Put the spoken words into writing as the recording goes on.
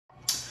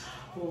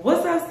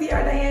What's up,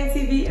 Cierra Diane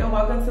TV, and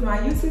welcome to my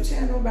YouTube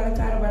channel. By the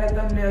title, by the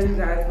thumbnail, you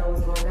guys know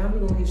what's going on.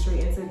 We're gonna get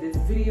straight into this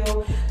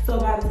video. So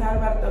by the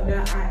title, by the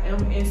thumbnail, I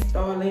am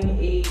installing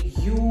a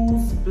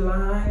used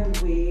blonde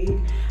wig.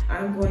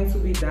 I'm going to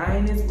be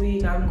dyeing this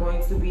wig. I don't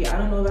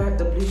know if I have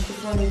to bleach the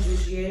frontal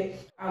just yet.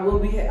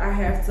 I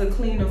have to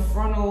clean the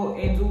frontal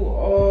and do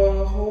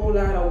a whole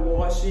lot of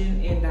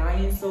washing and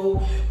dyeing. So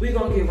we're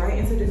gonna get right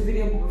into this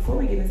video. But before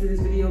we get into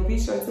this video, be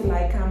sure to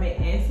like, comment,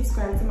 and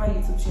subscribe to my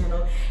YouTube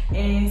channel.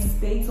 And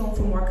stay tuned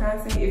for more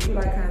content. If you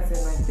like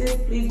content like this,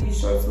 please be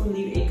sure to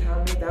leave a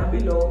comment down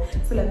below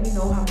to let me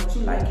know how much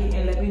you like it,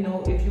 and let me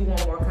know if you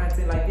want more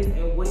content like this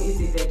and what is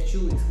it that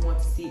you want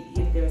to see.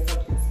 If there's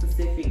something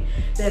specific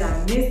that I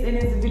missed in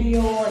this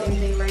video or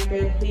anything like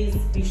that, please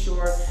be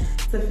sure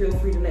to feel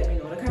free to let me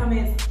know in the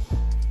comments.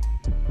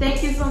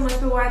 Thank you so much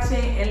for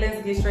watching, and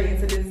let's get straight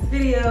into this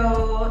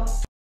video.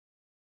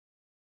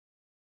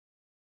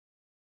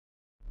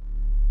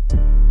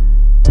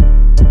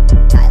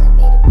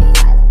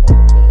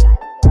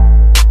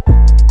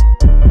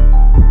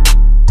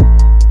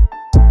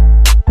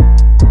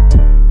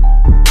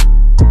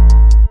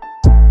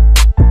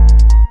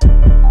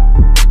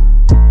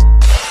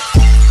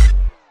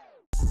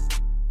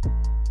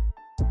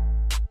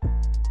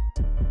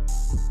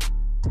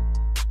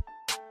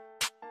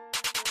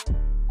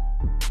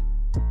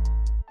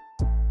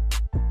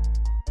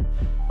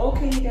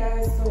 Okay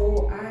guys,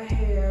 so I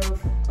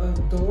have a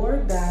door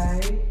dye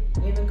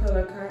in the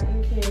color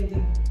Cotton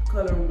Candy,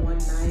 color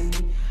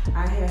 190.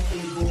 I have a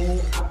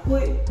bowl. I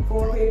put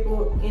foil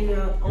paper in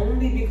there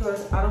only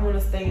because I don't want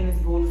to stain this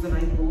bowl. It's a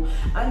nice bowl.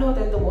 I know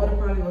that the water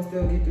probably will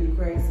still get through the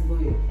cracks,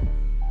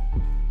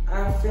 but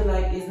I feel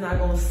like it's not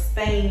going to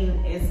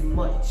stain as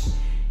much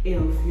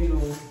if, you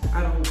know,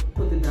 I don't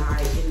put the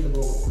dye in the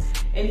bowl.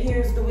 And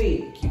here's the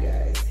wig, you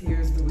guys.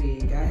 Here's the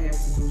wig. I have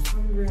to do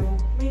some real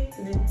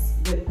maintenance,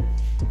 but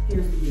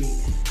here's the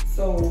wig.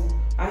 So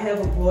I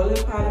have a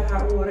boiling pot of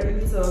hot water in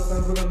the tub.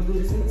 So we're gonna do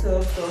this in the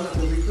tub. So I'm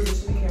gonna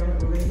reposition the camera.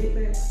 We're gonna hit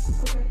that.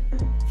 Okay.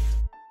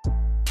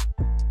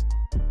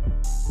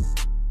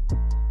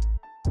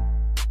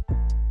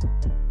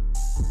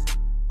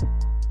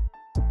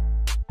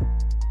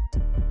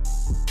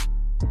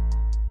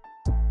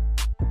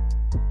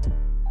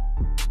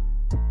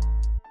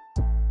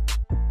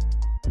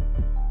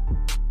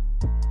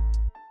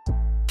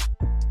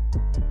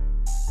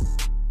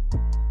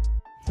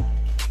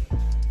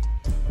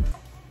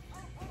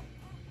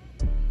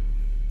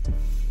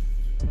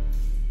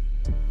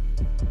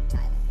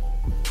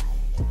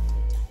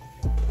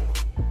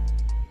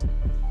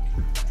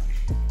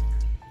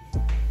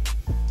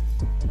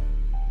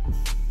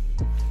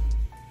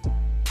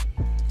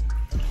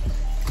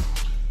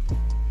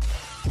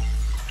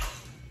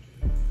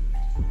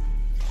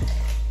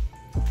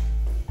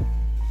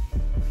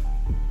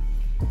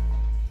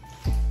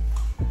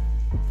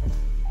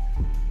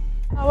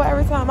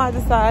 Every time I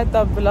decide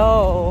to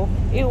vlog,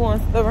 it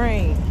wants to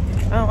rain.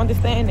 I don't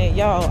understand that,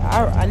 y'all.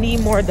 I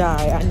need more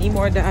dye. I need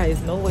more dye.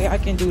 There's no way I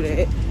can do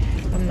that.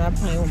 I'm not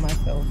playing with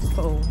myself.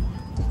 So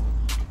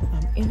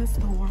I'm in the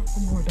store for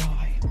more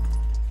dye.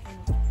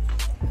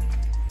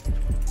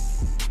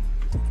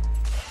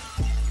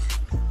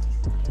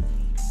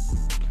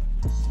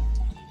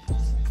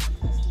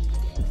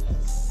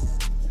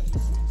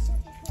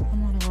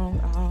 I'm on the wrong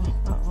aisle.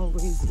 I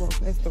always walk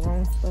past the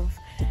wrong stuff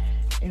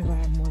and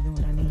buy more than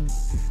what I need.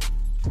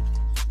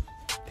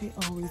 They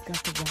always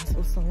got the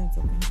gospel songs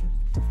up in here.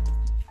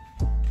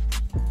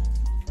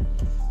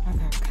 I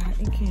got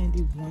Cotton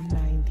Candy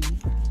 190.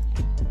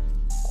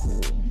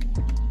 Cool.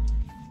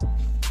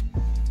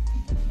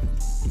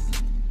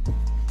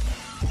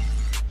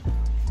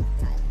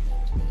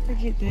 I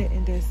get that,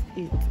 and that's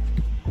it.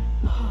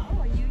 Oh,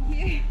 are you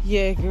here?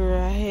 Yeah,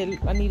 girl.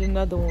 I need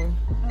another one.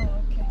 Oh,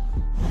 okay.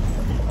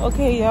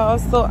 Okay, y'all.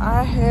 So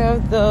I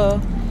have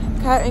the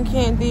Cotton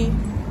Candy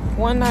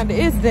 190.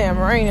 It's damn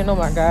raining. Oh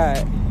my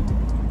god.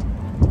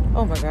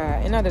 Oh my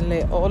god. And I done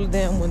let all the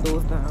damn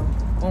windows down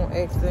on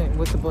accident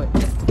with the button.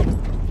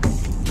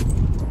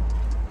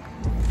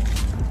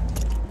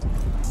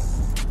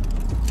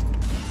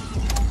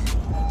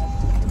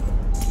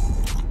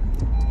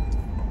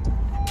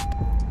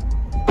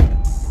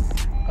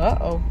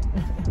 Uh-oh.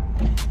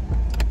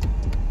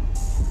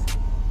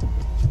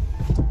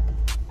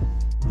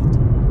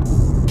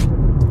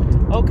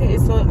 Okay,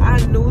 so I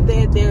knew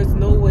that there's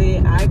no way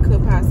I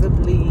could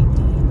possibly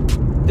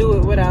do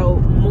it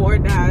without more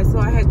dye, so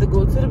I had to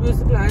go to the beauty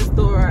supply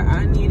store.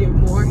 I needed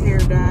more hair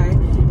dye,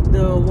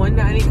 the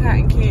 190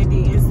 Cotton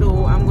Candy, and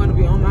so I'm gonna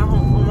be on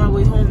my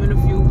way home in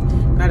a few.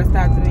 Gotta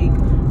stop to make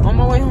on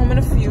my way home in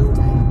a few,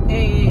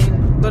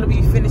 and gonna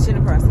be finishing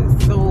the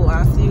process. So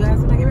I'll see you guys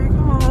when I get back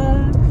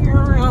home.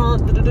 Here,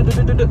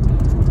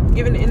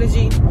 giving the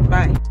energy.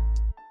 Bye.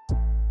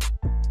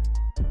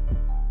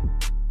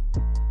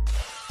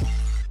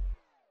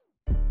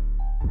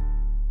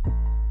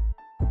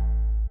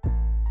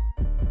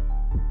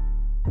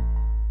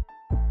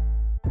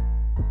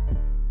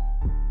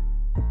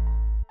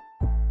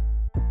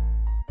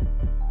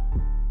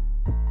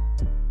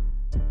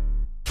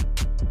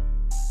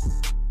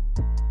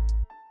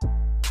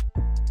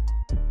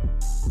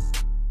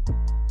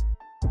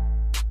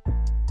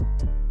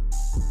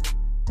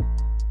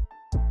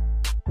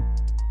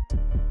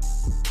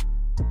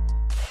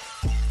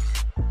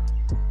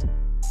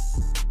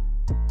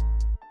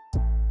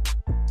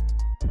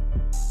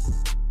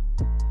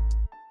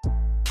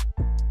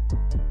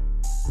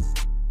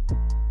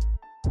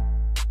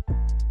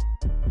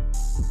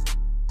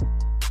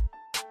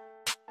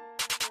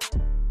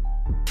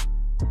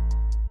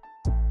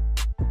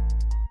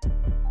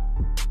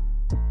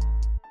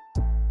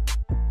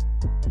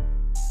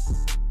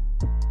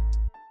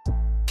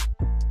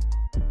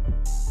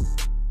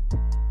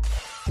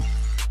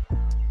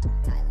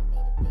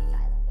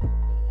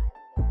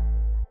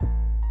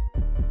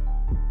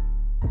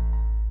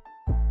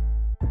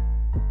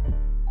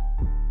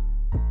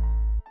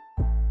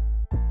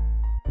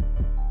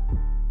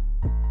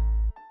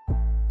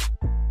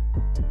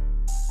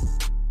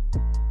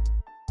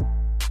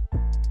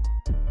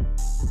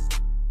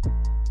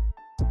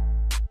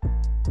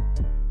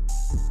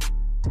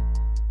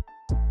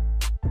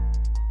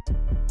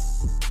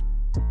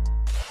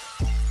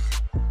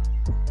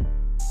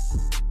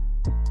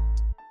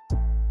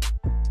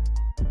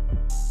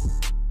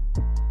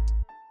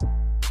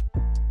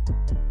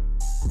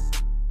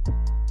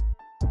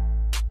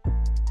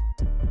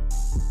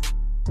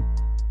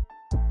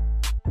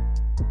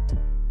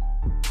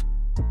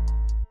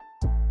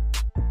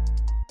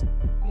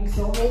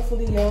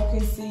 hopefully y'all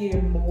can see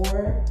it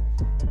more.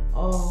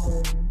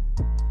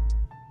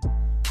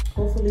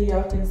 Hopefully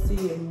y'all can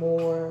see it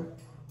more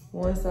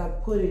once I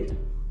put it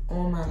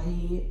on my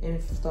head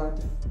and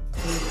start to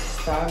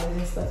style it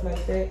and stuff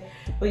like that.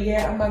 But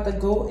yeah, I'm about to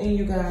go in,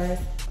 you guys.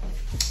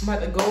 I'm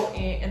about to go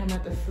in and I'm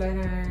about to flat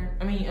iron.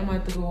 I'm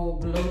about to go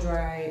blow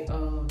dry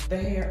the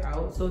hair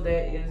out so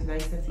that it's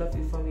nice and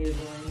fluffy for me to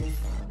go in and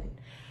style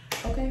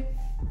it. Okay.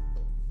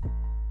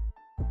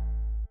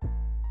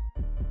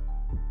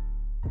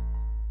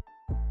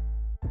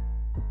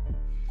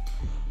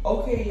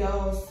 Okay,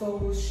 y'all,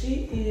 so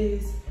she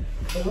is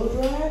blow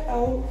dried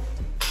out.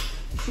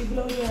 She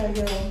blow dried,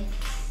 y'all.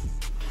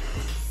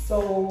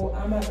 So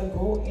I'm about to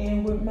go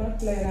in with my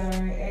flat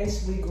iron,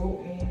 actually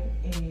go in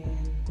and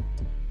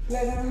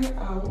flat iron her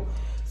out.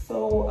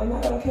 So I'm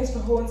not gonna catch the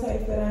whole entire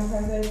flat iron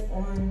process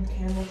on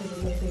camera because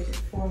it's gonna take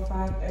 4 or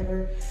 5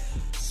 ever.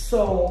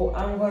 So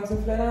I'm going to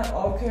flat iron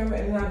off camera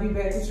and then I'll be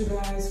back with you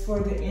guys for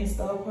the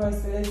install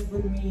process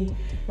with me.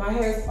 My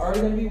hair is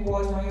already gonna be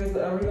washed, my hair is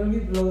already gonna be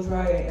blow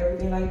dry and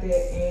everything like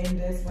that. And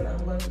that's when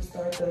I'm going to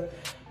start the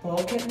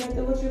ball cap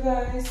method with you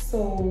guys.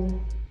 So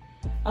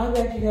I'm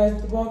back, you guys,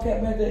 with the ball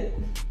cap method.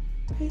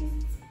 Peace.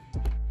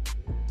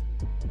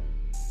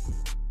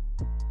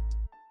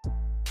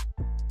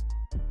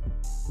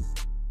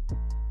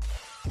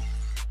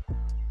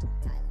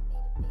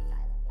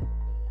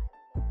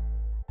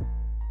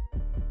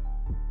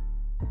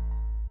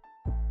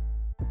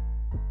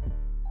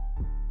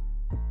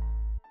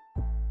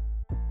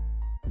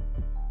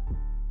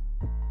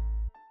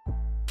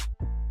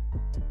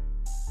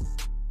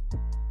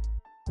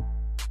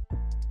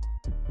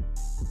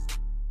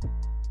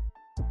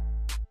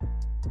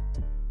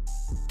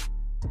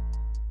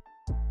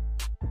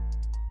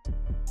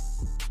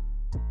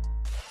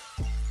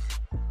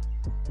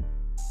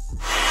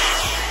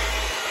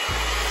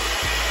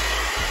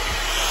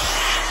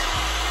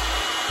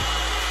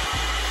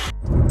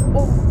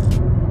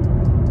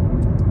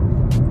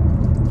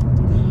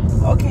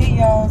 Okay,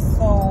 y'all,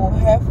 so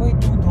halfway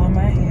through doing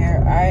my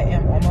hair, I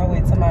am on my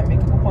way to my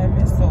makeup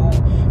appointment. So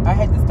I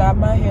had to stop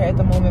my hair at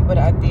the moment, but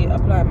I did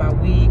apply my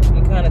wig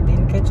and kind of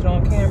didn't catch it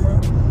on camera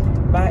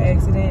by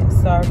accident.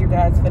 Sorry, you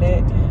guys, for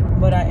that.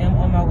 But I am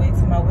on my way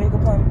to my wig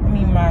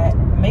appointment, my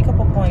makeup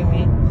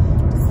appointment.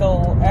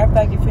 So after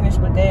I get finished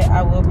with that,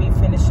 I will be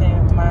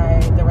finishing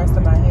the rest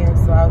of my hair.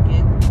 So I'll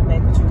get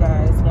back with you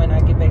guys when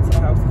I get back to the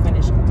house to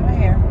finish my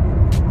hair.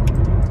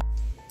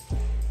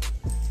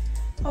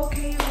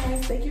 Okay,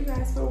 guys, thank you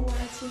guys for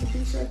watching.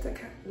 Be sure to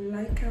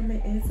like,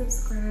 comment, and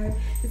subscribe.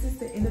 This is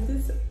the end of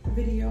this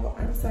video.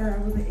 I'm sorry I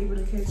wasn't able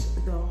to catch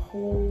the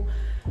whole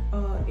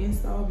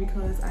install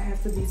because I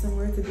have to be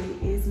somewhere. Today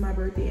is my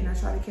birthday and I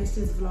try to catch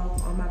this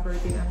vlog on my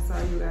birthday. I'm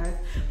sorry, you guys,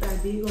 but I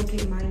did go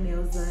get my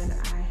nails done.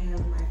 I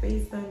have my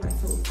face done, my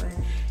toes done,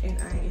 and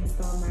I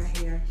installed my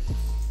hair.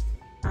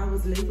 I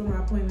was late for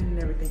my appointment and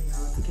everything,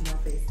 y'all, to get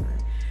my face done.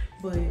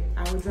 But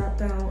I will drop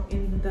down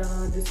in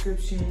the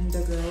description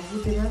the girl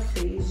who did my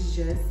face,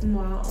 just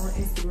Moi on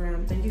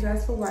Instagram. Thank you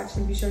guys for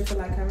watching. Be sure to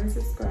like, comment, and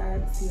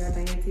subscribe. Cierra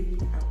Diane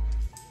TV out.